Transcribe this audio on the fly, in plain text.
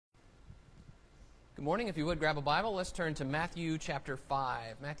Good morning. If you would grab a Bible, let's turn to Matthew chapter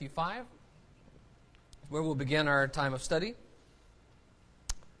 5. Matthew 5 is where we'll begin our time of study.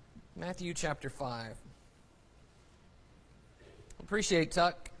 Matthew chapter 5. Appreciate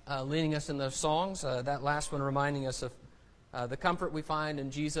Tuck leading us in those songs. That last one reminding us of the comfort we find in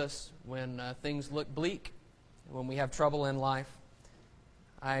Jesus when things look bleak, when we have trouble in life.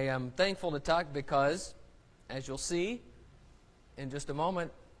 I am thankful to Tuck because, as you'll see in just a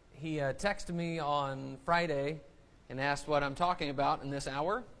moment, he texted me on Friday and asked what I'm talking about in this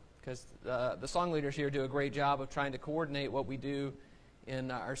hour, because the song leaders here do a great job of trying to coordinate what we do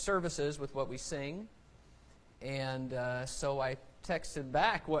in our services with what we sing. And so I texted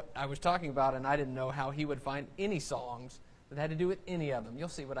back what I was talking about, and I didn't know how he would find any songs that had to do with any of them. You'll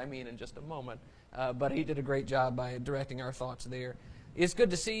see what I mean in just a moment. But he did a great job by directing our thoughts there. It's good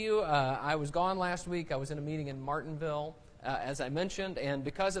to see you. I was gone last week. I was in a meeting in Martinville, as I mentioned, and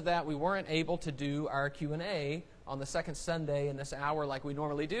because of that, we weren't able to do our Q&A on the second Sunday in this hour like we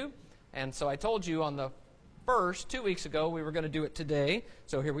normally do. And so I told you on the first, 2 weeks ago, we were going to do it today.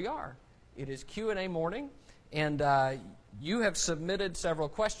 So here we are. It is Q&A morning, and you have submitted several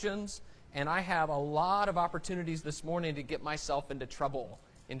questions, and I have a lot of opportunities this morning to get myself into trouble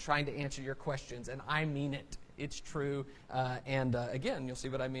in trying to answer your questions, and I mean it. It's true, and again, you'll see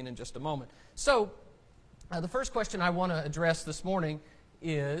what I mean in just a moment. So, the first question I want to address this morning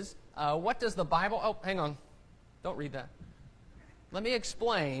is, what does the Bible... Oh, hang on. Don't read that. Let me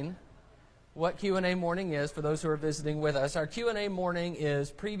explain what Q&A morning is for those who are visiting with us. Our Q&A morning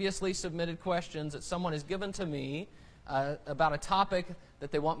is previously submitted questions that someone has given to me about a topic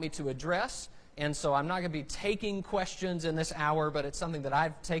that they want me to address. And so I'm not going to be taking questions in this hour, but it's something that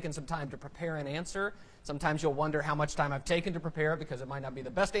I've taken some time to prepare and answer. Sometimes you'll wonder how much time I've taken to prepare it because it might not be the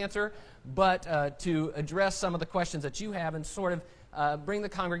best answer, but to address some of the questions that you have and sort of bring the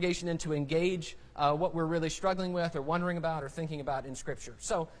congregation in to engage what we're really struggling with or wondering about or thinking about in Scripture.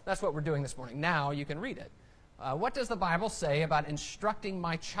 So that's what we're doing this morning. Now you can read it. What does the Bible say about instructing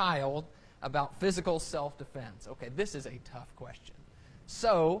my child about physical self-defense? Okay, this is a tough question.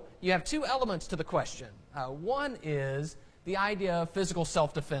 So you have two elements to the question. One is the idea of physical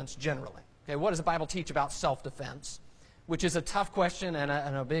self-defense generally. Okay, what does the Bible teach about self-defense? Which is a tough question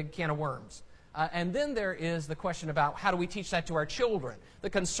and a big can of worms. And then there is the question about how do we teach that to our children? The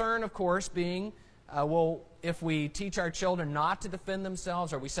concern, of course, being, if we teach our children not to defend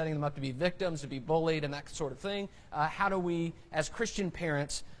themselves, are we setting them up to be victims, to be bullied, and that sort of thing? How do we, as Christian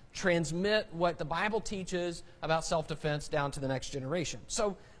parents, transmit what the Bible teaches about self-defense down to the next generation?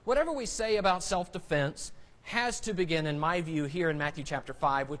 So whatever we say about self-defense has to begin, in my view, here in Matthew chapter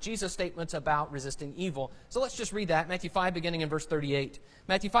 5 with Jesus' statements about resisting evil. So let's just read that, Matthew 5 beginning in verse 38.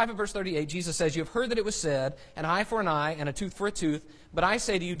 Matthew 5 and verse 38, Jesus says, "You have heard that it was said, an eye for an eye and a tooth for a tooth. But I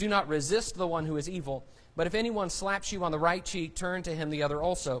say to you, do not resist the one who is evil. But if anyone slaps you on the right cheek, turn to him the other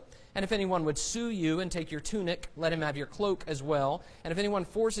also. And if anyone would sue you and take your tunic, let him have your cloak as well. And if anyone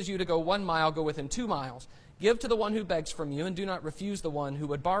forces you to go 1 mile, go with him 2 miles. Give to the one who begs from you, and do not refuse the one who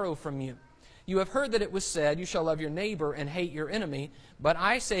would borrow from you. You have heard that it was said, you shall love your neighbor and hate your enemy. But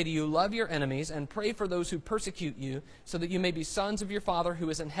I say to you, love your enemies and pray for those who persecute you, so that you may be sons of your Father who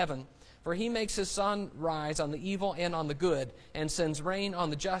is in heaven. For he makes his sun rise on the evil and on the good, and sends rain on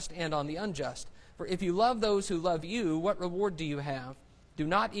the just and on the unjust. For if you love those who love you, what reward do you have? Do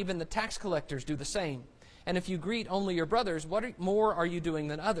not even the tax collectors do the same? And if you greet only your brothers, what more are you doing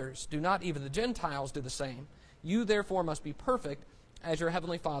than others? Do not even the Gentiles do the same? You therefore must be perfect, as your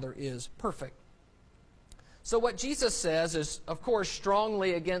heavenly Father is perfect." So what Jesus says is, of course,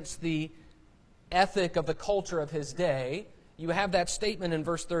 strongly against the ethic of the culture of his day. You have that statement in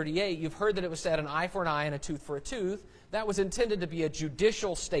verse 38. You've heard that it was said, an eye for an eye and a tooth for a tooth. That was intended to be a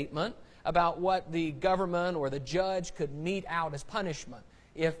judicial statement about what the government or the judge could mete out as punishment.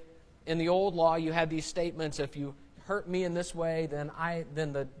 If in the old law you had these statements, if you hurt me in this way, then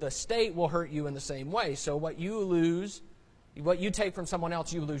the state will hurt you in the same way. So what you lose, what you take from someone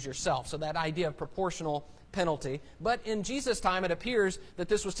else, you lose yourself. So that idea of proportional penalty. But in Jesus' time, it appears that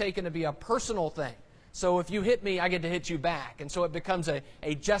this was taken to be a personal thing. So if you hit me, I get to hit you back. And so it becomes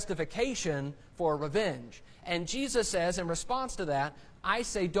a justification for revenge. And Jesus says, in response to that, I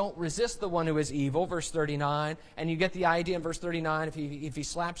say don't resist the one who is evil, verse 39. And you get the idea in verse 39, if he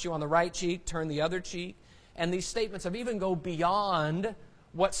slaps you on the right cheek, turn the other cheek. And these statements of even go beyond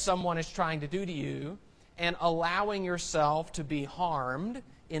what someone is trying to do to you and allowing yourself to be harmed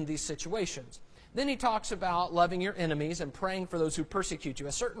in these situations. Then he talks about loving your enemies and praying for those who persecute you,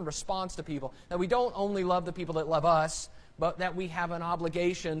 a certain response to people. That we don't only love the people that love us, but that we have an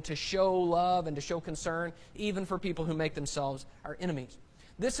obligation to show love and to show concern even for people who make themselves our enemies.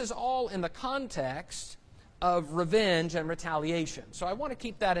 This is all in the context of revenge and retaliation. So I want to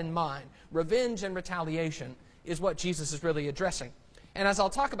keep that in mind. Revenge and retaliation is what Jesus is really addressing. And as I'll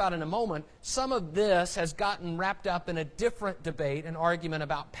talk about in a moment, some of this has gotten wrapped up in a different debate, an argument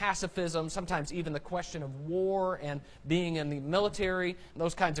about pacifism, sometimes even the question of war and being in the military,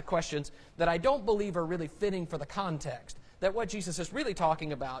 those kinds of questions that I don't believe are really fitting for the context. That what Jesus is really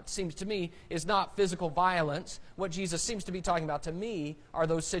talking about, seems to me, is not physical violence. What Jesus seems to be talking about to me are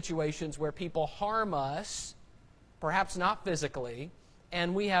those situations where people harm us, perhaps not physically,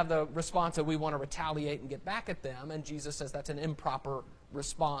 and we have the response that we want to retaliate and get back at them, and Jesus says that's an improper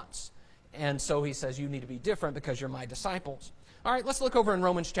response. And so he says, you need to be different because you're my disciples. All right, let's look over in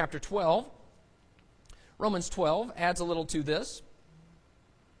Romans chapter 12. Romans 12 adds a little to this.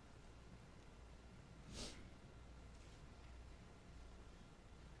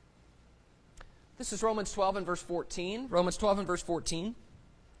 This is Romans 12 and verse 14. Romans 12 and verse 14.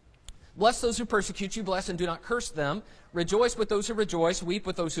 Bless those who persecute you, bless and do not curse them. Rejoice with those who rejoice, weep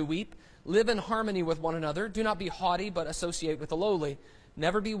with those who weep. Live in harmony with one another. Do not be haughty, but associate with the lowly.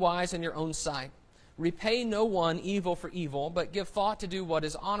 Never be wise in your own sight. Repay no one evil for evil, but give thought to do what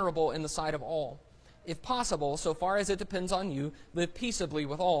is honorable in the sight of all. If possible, so far as it depends on you, live peaceably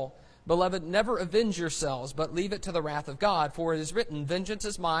with all. Beloved, never avenge yourselves, but leave it to the wrath of God. For it is written, vengeance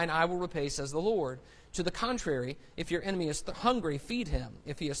is mine, I will repay, says the Lord. To the contrary, if your enemy is hungry, feed him.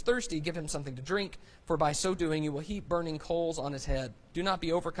 If he is thirsty, give him something to drink, for by so doing you will heap burning coals on his head. Do not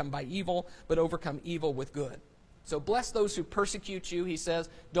be overcome by evil, but overcome evil with good. So bless those who persecute you, he says.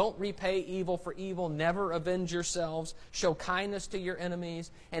 Don't repay evil for evil. Never avenge yourselves. Show kindness to your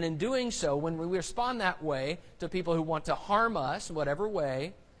enemies. And in doing so, when we respond that way to people who want to harm us, whatever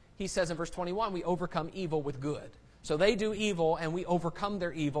way, he says in verse 21, we overcome evil with good. So they do evil, and we overcome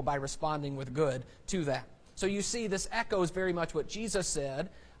their evil by responding with good to that. So you see, this echoes very much what Jesus said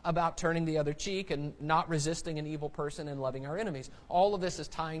about turning the other cheek and not resisting an evil person and loving our enemies. All of this is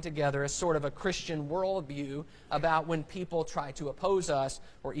tying together as sort of a Christian worldview about when people try to oppose us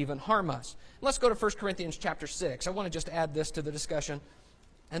or even harm us. Let's go to 1 Corinthians chapter 6. I want to just add this to the discussion,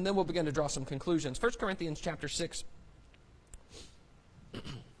 and then we'll begin to draw some conclusions. 1 Corinthians chapter 6.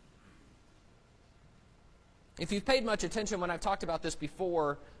 If you've paid much attention when I've talked about this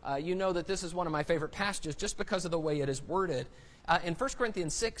before, you know that this is one of my favorite passages just because of the way it is worded. In 1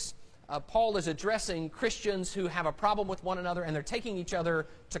 Corinthians 6, Paul is addressing Christians who have a problem with one another, and they're taking each other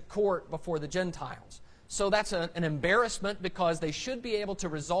to court before the Gentiles. So that's an embarrassment because they should be able to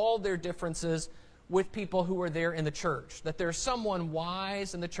resolve their differences with people who are there in the church, that there's someone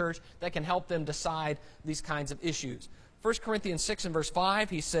wise in the church that can help them decide these kinds of issues. 1 Corinthians 6 and verse 5,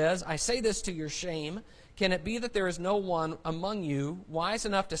 he says, I say this to your shame. Can it be that there is no one among you wise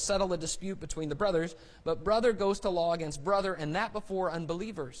enough to settle a dispute between the brothers, but brother goes to law against brother, and that before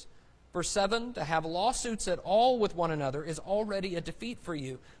unbelievers? Verse 7, to have lawsuits at all with one another is already a defeat for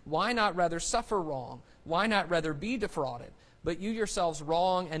you. Why not rather suffer wrong? Why not rather be defrauded? But you yourselves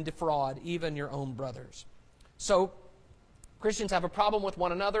wrong and defraud even your own brothers. So Christians have a problem with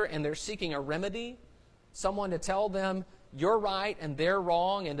one another, and they're seeking a remedy, someone to tell them you're right and they're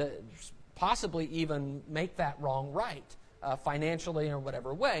wrong, and to possibly even make that wrong right, financially or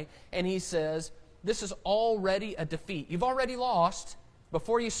whatever way. And he says, this is already a defeat. You've already lost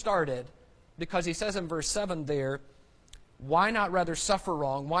before you started, because he says in verse 7 there, why not rather suffer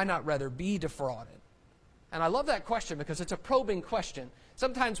wrong? Why not rather be defrauded? And I love that question because it's a probing question.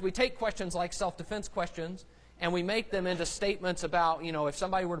 Sometimes we take questions like self-defense questions and we make them into statements about, if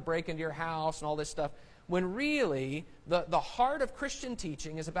somebody were to break into your house and all this stuff, when really the heart of Christian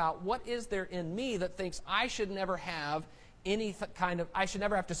teaching is about what is there in me that thinks I should never have I should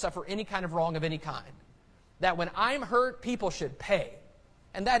never have to suffer any kind of wrong of any kind. That when I'm hurt, people should pay.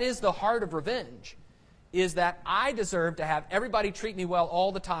 And that is the heart of revenge, is that I deserve to have everybody treat me well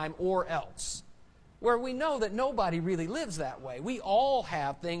all the time or else. Where we know that nobody really lives that way. We all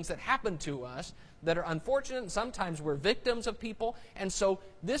have things that happen to us that are unfortunate, and sometimes we're victims of people. And so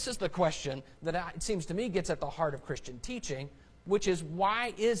this is the question that it seems to me gets at the heart of Christian teaching, which is,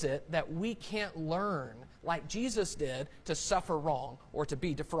 why is it that we can't learn, like Jesus did, to suffer wrong or to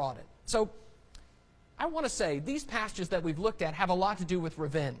be defrauded? So I want to say these passages that we've looked at have a lot to do with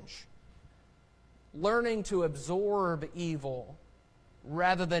revenge. Learning to absorb evil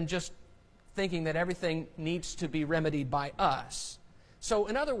rather than just thinking that everything needs to be remedied by us. So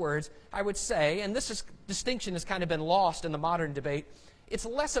in other words, I would say, and this distinction has kind of been lost in the modern debate, it's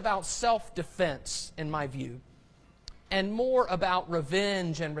less about self-defense, in my view, and more about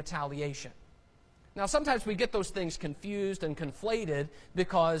revenge and retaliation. Now, sometimes we get those things confused and conflated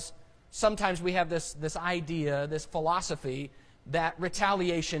because sometimes we have this idea, this philosophy, that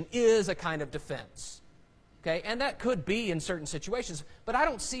retaliation is a kind of defense. Okay? And that could be in certain situations, but I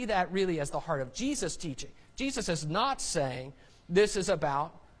don't see that really as the heart of Jesus' teaching. Jesus is not saying this is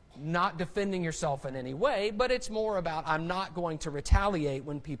about not defending yourself in any way, but it's more about I'm not going to retaliate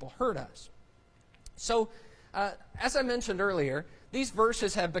when people hurt us. So, as I mentioned earlier, these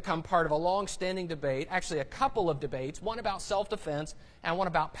verses have become part of a long-standing debate, actually a couple of debates, one about self-defense and one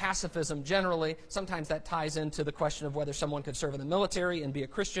about pacifism generally. Sometimes that ties into the question of whether someone could serve in the military and be a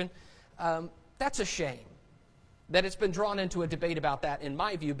Christian. That's a shame that it's been drawn into a debate about that, in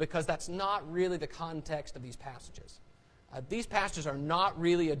my view, because that's not really the context of these passages. These passages are not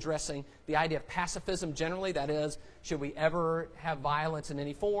really addressing the idea of pacifism generally, that is, should we ever have violence in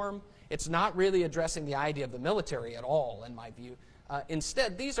any form? It's not really addressing the idea of the military at all, in my view.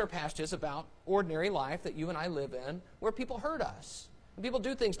 Instead, these are passages about ordinary life that you and I live in, where people hurt us. And people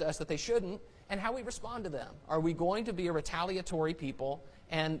do things to us that they shouldn't, and how we respond to them. Are we going to be a retaliatory people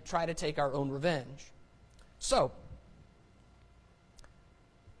and try to take our own revenge? So,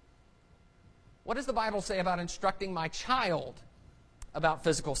 what does the Bible say about instructing my child about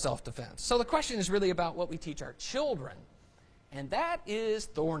physical self-defense? So the question is really about what we teach our children, and that is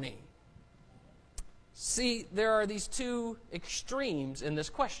thorny. See, there are these two extremes in this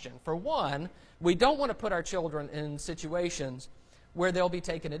question. For one, we don't want to put our children in situations where they'll be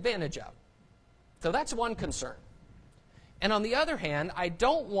taken advantage of. So that's one concern. And on the other hand, I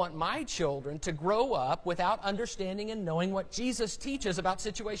don't want my children to grow up without understanding and knowing what Jesus teaches about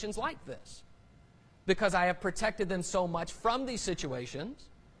situations like this, because I have protected them so much from these situations,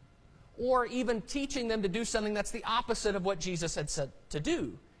 or even teaching them to do something that's the opposite of what Jesus had said to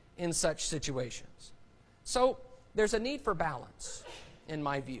do in such situations. So there's a need for balance, in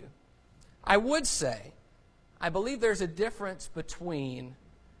my view. I would say, I believe there's a difference between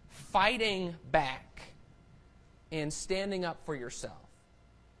fighting back and standing up for yourself.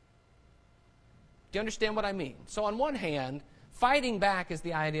 Do you understand what I mean? So on one hand, fighting back is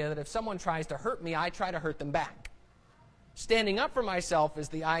the idea that if someone tries to hurt me, I try to hurt them back. Standing up for myself is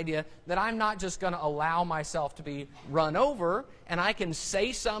the idea that I'm not just going to allow myself to be run over, and I can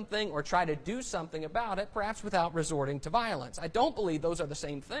say something or try to do something about it, perhaps without resorting to violence. I don't believe those are the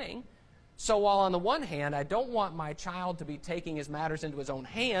same thing. So while on the one hand, I don't want my child to be taking his matters into his own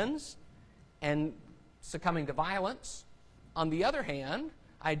hands and succumbing to violence, on the other hand,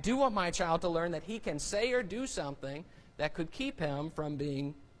 I do want my child to learn that he can say or do something that could keep him from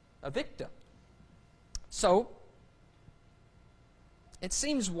being a victim. So, it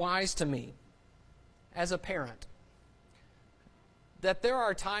seems wise to me, as a parent, that there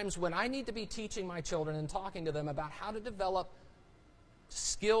are times when I need to be teaching my children and talking to them about how to develop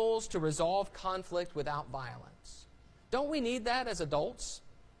skills to resolve conflict without violence. Don't we need that as adults?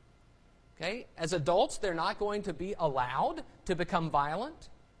 Okay? As adults, they're not going to be allowed to become violent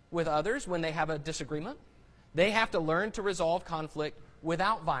with others when they have a disagreement. They have to learn to resolve conflict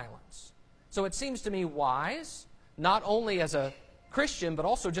without violence. So it seems to me wise, not only as a Christian, but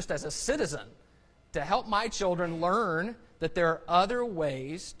also just as a citizen, to help my children learn that there are other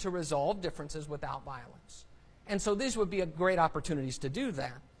ways to resolve differences without violence. And so these would be great opportunities to do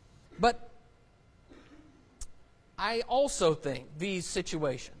that. But I also think these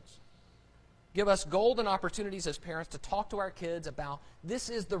situations give us golden opportunities as parents to talk to our kids about this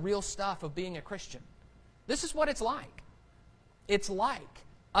is the real stuff of being a Christian. This is what it's like. It's like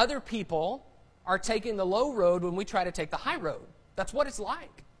other people are taking the low road when we try to take the high road. That's what it's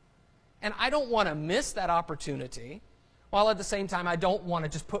like. And I don't want to miss that opportunity, while at the same time I don't want to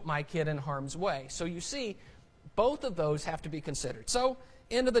just put my kid in harm's way. So you see, both of those have to be considered. So,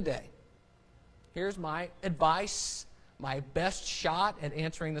 end of the day, here's my advice, my best shot at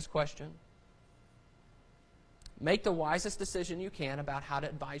answering this question. Make the wisest decision you can about how to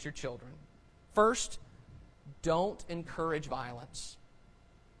advise your children. First, don't encourage violence.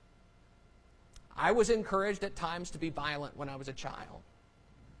 I was encouraged at times to be violent when I was a child.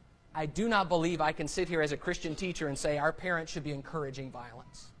 I do not believe I can sit here as a Christian teacher and say our parents should be encouraging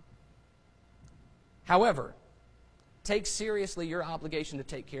violence. However, take seriously your obligation to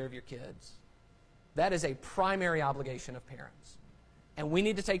take care of your kids. That is a primary obligation of parents. And we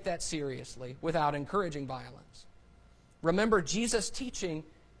need to take that seriously without encouraging violence. Remember, Jesus' teaching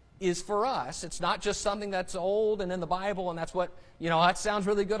is for us. It's not just something that's old and in the Bible, and that's what, that sounds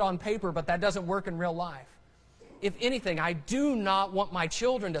really good on paper, but that doesn't work in real life. If anything, I do not want my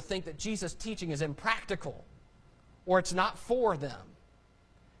children to think that Jesus' teaching is impractical or it's not for them.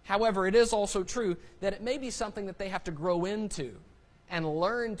 However, it is also true that it may be something that they have to grow into and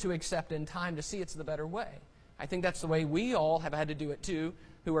learn to accept in time to see it's the better way. I think that's the way we all have had to do it too,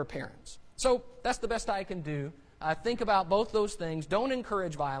 who are parents. So that's the best I can do. Think about both those things. Don't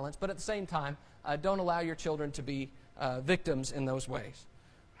encourage violence, but at the same time, don't allow your children to be victims in those ways.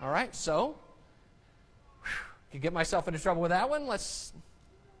 All right, so could get myself into trouble with that one. Let's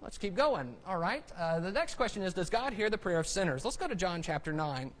keep going. All right, the next question is, does God hear the prayer of sinners? Let's go to John chapter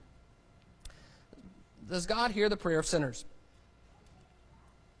 9. Does God hear the prayer of sinners?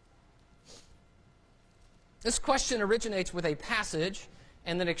 This question originates with a passage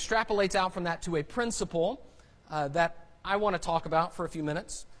and then extrapolates out from that to a principle that I want to talk about for a few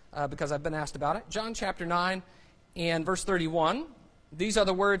minutes because I've been asked about it. John chapter 9 and verse 31. These are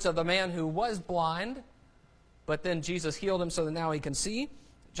the words of the man who was blind, but then Jesus healed him so that now he can see.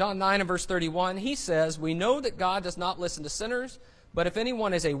 John 9 and verse 31, he says, "We know that God does not listen to sinners, but if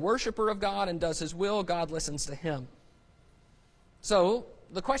anyone is a worshiper of God and does his will, God listens to him." So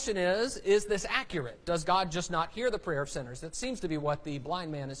the question is this accurate? Does God just not hear the prayer of sinners? That seems to be what the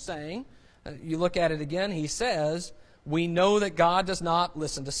blind man is saying. You look at it again, he says, we know that God does not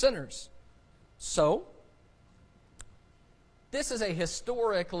listen to sinners. So, this is a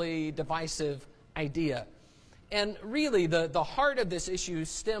historically divisive idea. And really, the heart of this issue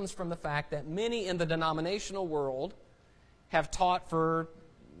stems from the fact that many in the denominational world have taught for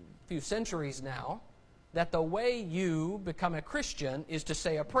a few centuries now that the way you become a Christian is to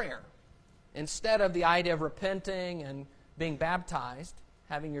say a prayer. Instead of the idea of repenting and being baptized,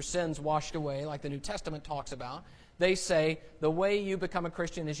 having your sins washed away like the New Testament talks about, they say the way you become a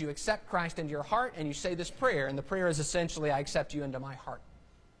Christian is you accept Christ into your heart and you say this prayer. And the prayer is essentially, I accept you into my heart.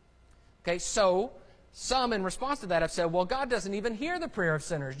 Okay, so some in response to that have said, well, God doesn't even hear the prayer of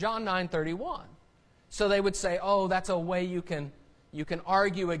sinners. John 9:31. So they would say, oh, that's a way you can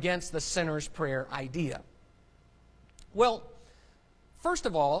argue against the sinner's prayer idea. Well, first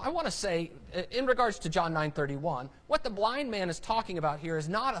of all, I want to say, in regards to John 9:31, what the blind man is talking about here is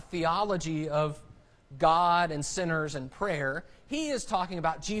not a theology of God and sinners and prayer. He is talking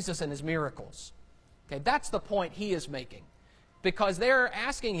about Jesus and his miracles. Okay, that's the point he is making. Because they're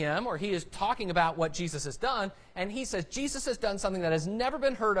asking him, or he is talking about what Jesus has done, and he says, Jesus has done something that has never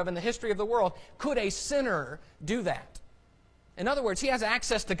been heard of in the history of the world. Could a sinner do that? In other words, he has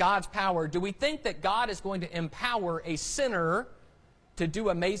access to God's power. Do we think that God is going to empower a sinner to do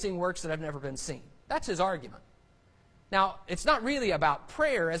amazing works that have never been seen? That's his argument. Now, it's not really about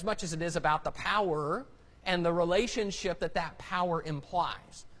prayer as much as it is about the power and the relationship that that power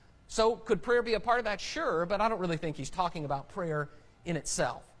implies. So could prayer be a part of that? Sure, but I don't really think he's talking about prayer in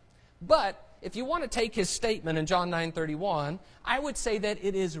itself. But if you want to take his statement in John 9:31, I would say that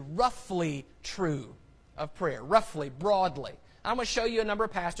it is roughly true of prayer, roughly, broadly. I'm going to show you a number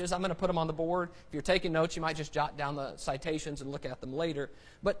of passages. I'm going to put them on the board. If you're taking notes, you might just jot down the citations and look at them later.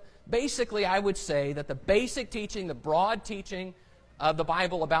 But basically, I would say that the basic teaching, the broad teaching of the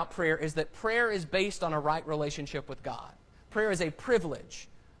Bible about prayer is that prayer is based on a right relationship with God. Prayer is a privilege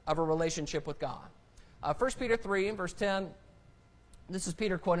of a relationship with God. 1 Peter 3 and verse 10, this is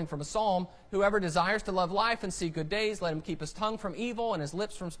Peter quoting from a psalm, "Whoever desires to love life and see good days, let him keep his tongue from evil and his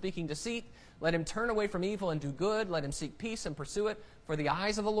lips from speaking deceit. Let him turn away from evil and do good. Let him seek peace and pursue it. For the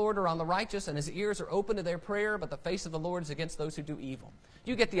eyes of the Lord are on the righteous, and his ears are open to their prayer, but the face of the Lord is against those who do evil."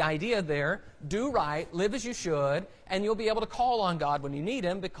 You get the idea there. Do right, live as you should, and you'll be able to call on God when you need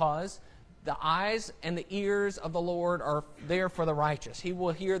him, because the eyes and the ears of the Lord are there for the righteous. He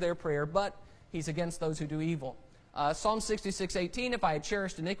will hear their prayer, but he's against those who do evil. Psalm 66:18, "If I had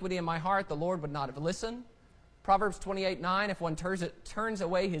cherished iniquity in my heart, the Lord would not have listened." Proverbs 28:9, "If one turns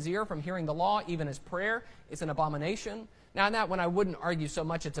away his ear from hearing the law, even his prayer is an abomination." Now, in that one, I wouldn't argue so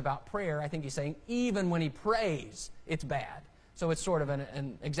much it's about prayer. I think he's saying even when he prays, it's bad. So it's sort of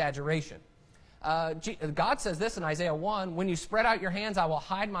an exaggeration. God says this in Isaiah 1, "When you spread out your hands, I will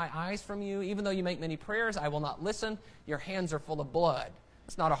hide my eyes from you. Even though you make many prayers, I will not listen. Your hands are full of blood."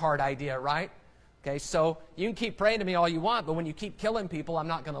 It's not a hard idea, right? Okay, so you can keep praying to me all you want, but when you keep killing people, I'm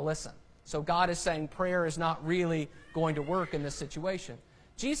not going to listen. So God is saying prayer is not really going to work in this situation.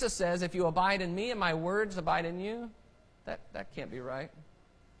 Jesus says, "If you abide in me and my words abide in you," that can't be right.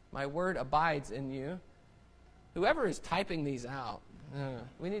 "My word abides in you." Whoever is typing these out,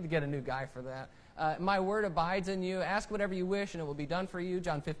 we need to get a new guy for that. "My word abides in you. Ask whatever you wish, and it will be done for you."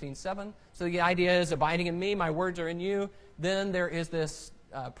 John 15:7. So the idea is abiding in me, my words are in you. Then there is this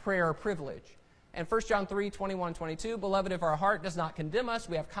prayer privilege. And 1 John 3:21-22, "Beloved, if our heart does not condemn us,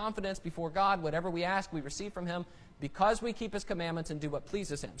 we have confidence before God. Whatever we ask, we receive from him, because we keep his commandments and do what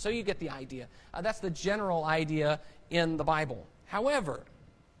pleases him." So you get the idea. That's the general idea in the Bible. However,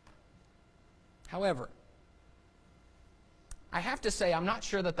 I have to say I'm not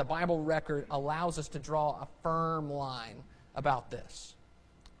sure that the Bible record allows us to draw a firm line about this.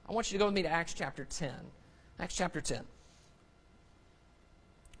 I want you to go with me to Acts chapter 10. Acts chapter 10.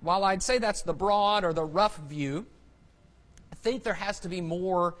 While I'd say that's the broad or the rough view, I think there has to be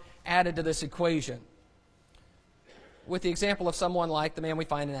more added to this equation. With the example of someone like the man we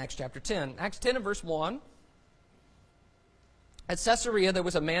find in Acts chapter 10. Acts 10 and verse 1. At Caesarea there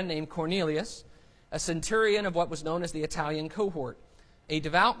was a man named Cornelius, a centurion of what was known as the Italian cohort, a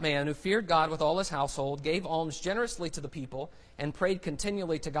devout man who feared God with all his household, gave alms generously to the people, and prayed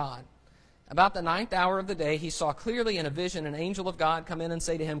continually to God. About the 9th hour of the day, he saw clearly in a vision an angel of God come in and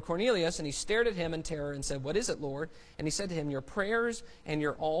say to him, Cornelius, and he stared at him in terror and said, What is it, Lord? And he said to him, Your prayers and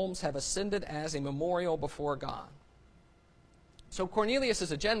your alms have ascended as a memorial before God. So Cornelius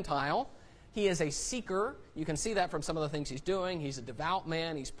is a Gentile. He is a seeker. You can see that from some of the things he's doing. He's a devout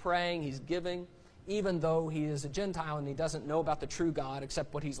man. He's praying. He's giving, even though he is a Gentile and he doesn't know about the true God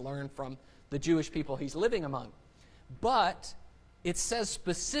except what he's learned from the Jewish people he's living among. But it says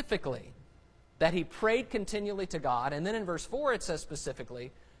specifically that he prayed continually to God. And then in verse 4 it says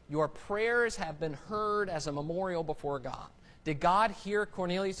specifically, your prayers have been heard as a memorial before God. Did God hear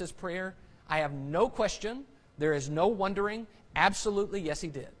Cornelius' prayer? I have no question. There is no wondering. Absolutely, yes, he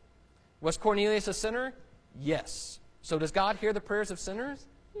did. Was Cornelius a sinner? Yes. So does God hear the prayers of sinners?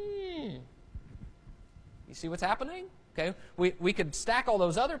 You see what's happening? Okay, we could stack all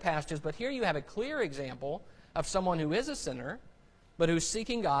those other passages, but here you have a clear example of someone who is a sinner, but who's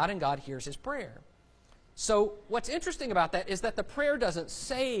seeking God, and God hears his prayer. So what's interesting about that is that the prayer doesn't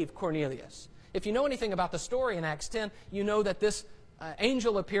save Cornelius. If you know anything about the story in Acts 10, you know that this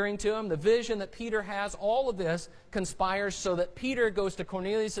angel appearing to him, the vision that Peter has, all of this conspires so that Peter goes to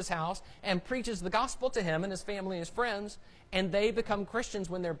Cornelius' house and preaches the gospel to him and his family and his friends, and they become Christians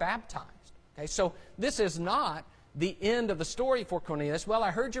when they're baptized. Okay, so this is not the end of the story for Cornelius. Well,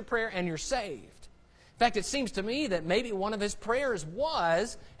 I heard your prayer and you're saved. In fact, it seems to me that maybe one of his prayers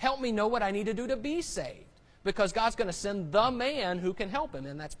was, help me know what I need to do to be saved, because God's going to send the man who can help him,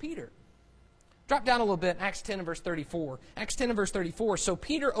 and that's Peter. Drop down a little bit, Acts 10 and verse 34. Acts 10 and verse 34, so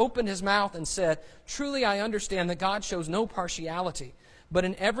Peter opened his mouth and said, Truly I understand that God shows no partiality, but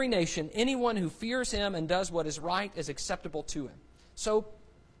in every nation anyone who fears him and does what is right is acceptable to him. So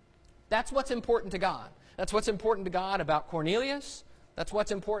that's what's important to God. That's what's important to God about Cornelius. That's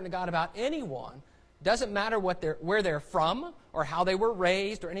what's important to God about anyone. Doesn't matter where they're from or how they were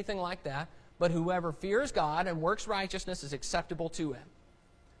raised or anything like that, but whoever fears God and works righteousness is acceptable to him.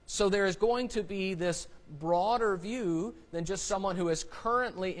 So there is going to be this broader view than just someone who is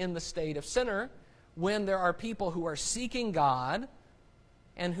currently in the state of sinner, when there are people who are seeking God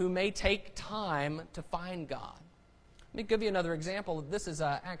and who may take time to find God. Let me give you another example. This is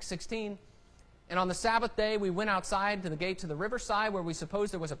Acts 16. And on the Sabbath day, we went outside to the gate to the riverside where we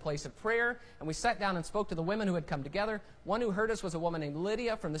supposed there was a place of prayer. And we sat down and spoke to the women who had come together. One who heard us was a woman named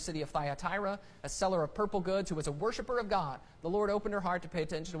Lydia from the city of Thyatira, a seller of purple goods who was a worshiper of God. The Lord opened her heart to pay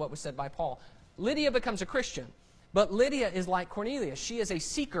attention to what was said by Paul. Lydia becomes a Christian. But Lydia is like Cornelius. She is a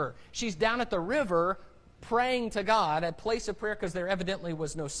seeker. She's down at the river praying to God, a place of prayer, because there evidently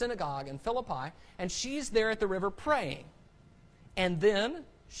was no synagogue in Philippi. And she's there at the river praying. And then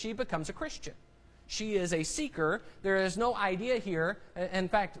she becomes a Christian. She is a seeker. There is no idea here. In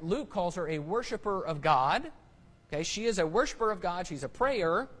fact, Luke calls her a worshiper of God. Okay, she is a worshiper of God. She's a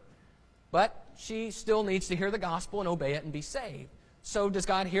prayer, but she still needs to hear the gospel and obey it and be saved. So does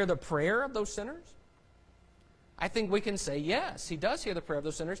God hear the prayer of those sinners? I think we can say yes, he does hear the prayer of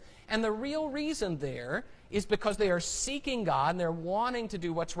those sinners. And the real reason there is because they are seeking God and they're wanting to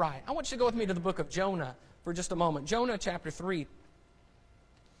do what's right. I want you to go with me to the book of Jonah for just a moment. Jonah chapter 3.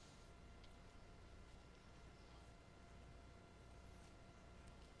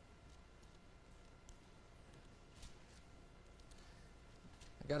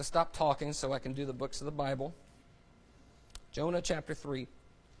 Got to stop talking so I can do the books of the Bible. Jonah chapter 3.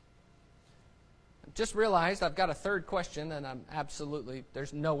 Just realized I've got a third question, and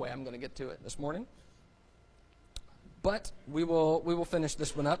there's no way I'm going to get to it this morning. But we will finish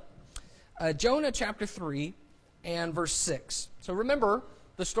this one up. Jonah chapter 3 and verse 6. So remember,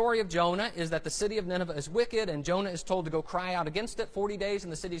 the story of Jonah is that the city of Nineveh is wicked, and Jonah is told to go cry out against it 40 days,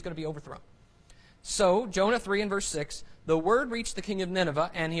 and the city is going to be overthrown. So, Jonah 3 and verse 6, the word reached the king of Nineveh,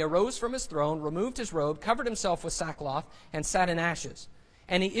 and he arose from his throne, removed his robe, covered himself with sackcloth, and sat in ashes.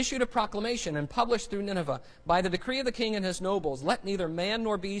 And he issued a proclamation and published through Nineveh, by the decree of the king and his nobles, let neither man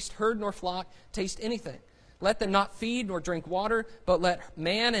nor beast, herd nor flock taste anything. Let them not feed nor drink water, but let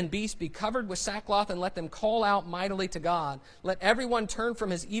man and beast be covered with sackcloth, and let them call out mightily to God. Let everyone turn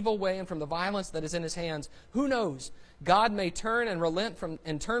from his evil way and from the violence that is in his hands. Who knows? God may turn and relent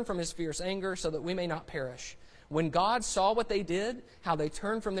and turn from his fierce anger, so that we may not perish. When God saw what they did, how they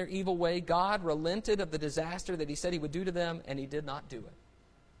turned from their evil way, God relented of the disaster that he said he would do to them, and he did not do it.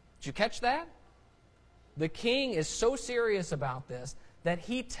 Did you catch that? The king is so serious about this that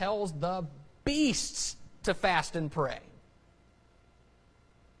he tells the beasts to fast and pray.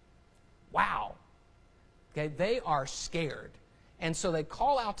 Wow. Okay, they are scared. And so they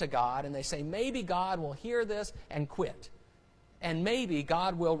call out to God and they say, maybe God will hear this and quit. And maybe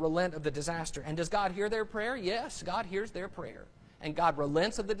God will relent of the disaster. And does God hear their prayer? Yes, God hears their prayer. And God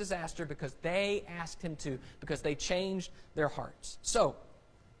relents of the disaster because they asked him to, because they changed their hearts. So,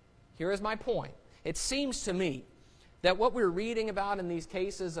 here is my point. It seems to me that what we're reading about in these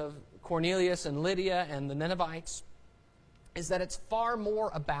cases of Cornelius and Lydia and the Ninevites is that it's far more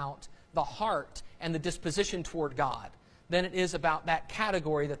about the heart and the disposition toward God than it is about that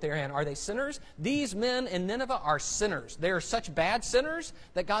category that they're in. Are they sinners? These men in Nineveh are sinners. They are such bad sinners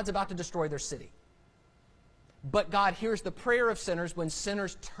that God's about to destroy their city. But God hears the prayer of sinners when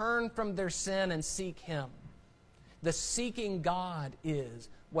sinners turn from their sin and seek him. The seeking God is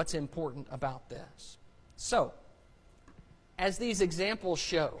what's important about this. So, as these examples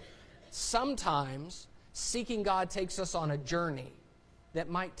show, sometimes seeking God takes us on a journey that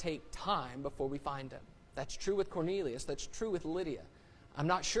might take time before we find him. That's true with Cornelius. That's true with Lydia. I'm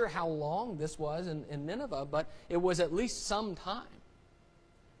not sure how long this was in Nineveh, but it was at least some time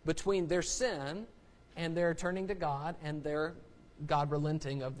between their sin and their turning to God and their God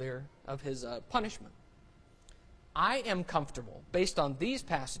relenting of his punishment. I am comfortable, based on these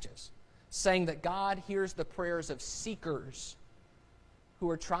passages, saying that God hears the prayers of seekers who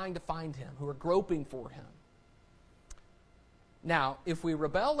are trying to find him, who are groping for him. Now, if we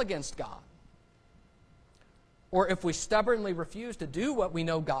rebel against God, or if we stubbornly refuse to do what we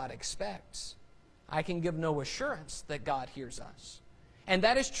know God expects, I can give no assurance that God hears us. And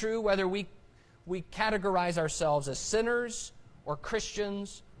that is true whether we categorize ourselves as sinners or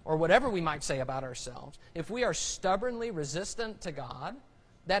Christians or whatever we might say about ourselves. If we are stubbornly resistant to God,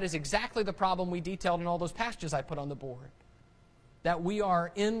 that is exactly the problem we detailed in all those passages I put on the board. That we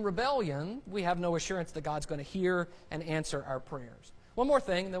are in rebellion, we have no assurance that God's going to hear and answer our prayers. One more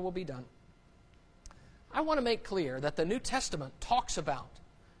thing, and then we'll be done. I want to make clear that the New Testament talks about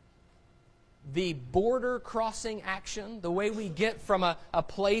the border crossing action, the way we get from a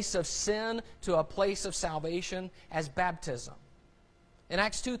place of sin to a place of salvation, as baptism. In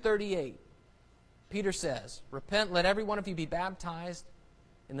Acts 2:38, Peter says, "Repent, let every one of you be baptized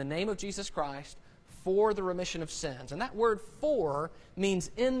in the name of Jesus Christ for the remission of sins." And that word "for"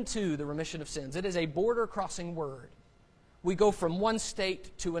 means into the remission of sins. It is a border crossing word. We go from one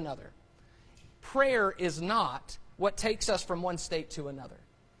state to another. Prayer is not what takes us from one state to another.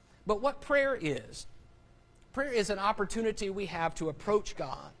 But what prayer is an opportunity we have to approach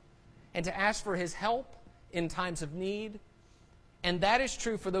God and to ask for his help in times of need. And that is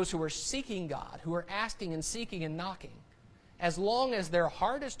true for those who are seeking God, who are asking and seeking and knocking. As long as their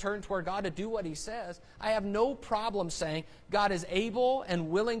heart is turned toward God to do what he says, I have no problem saying God is able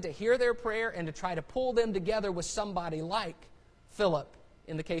and willing to hear their prayer and to try to pull them together with somebody like Philip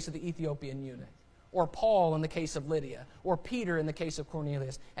in the case of the Ethiopian eunuch, or Paul in the case of Lydia, or Peter in the case of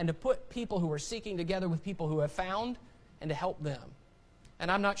Cornelius, and to put people who are seeking together with people who have found and to help them.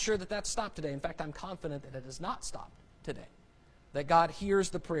 And I'm not sure that that's stopped today. In fact, I'm confident that it has not stopped today, that God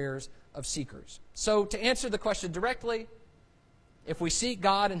hears the prayers of seekers. So to answer the question directly, if we seek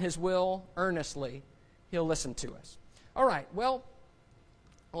God and his will earnestly, he'll listen to us. All right, well,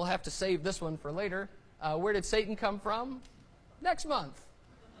 we'll have to save this one for later. Where did Satan come from? Next month.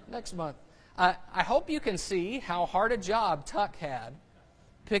 Next month. I hope you can see how hard a job Tuck had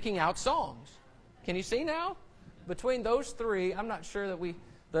picking out songs. Can you see now? Between those three, I'm not sure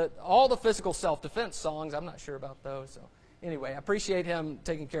that all the physical self-defense songs, I'm not sure about those. So anyway, I appreciate him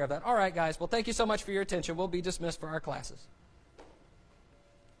taking care of that. All right, guys. Well, thank you so much for your attention. We'll be dismissed for our classes.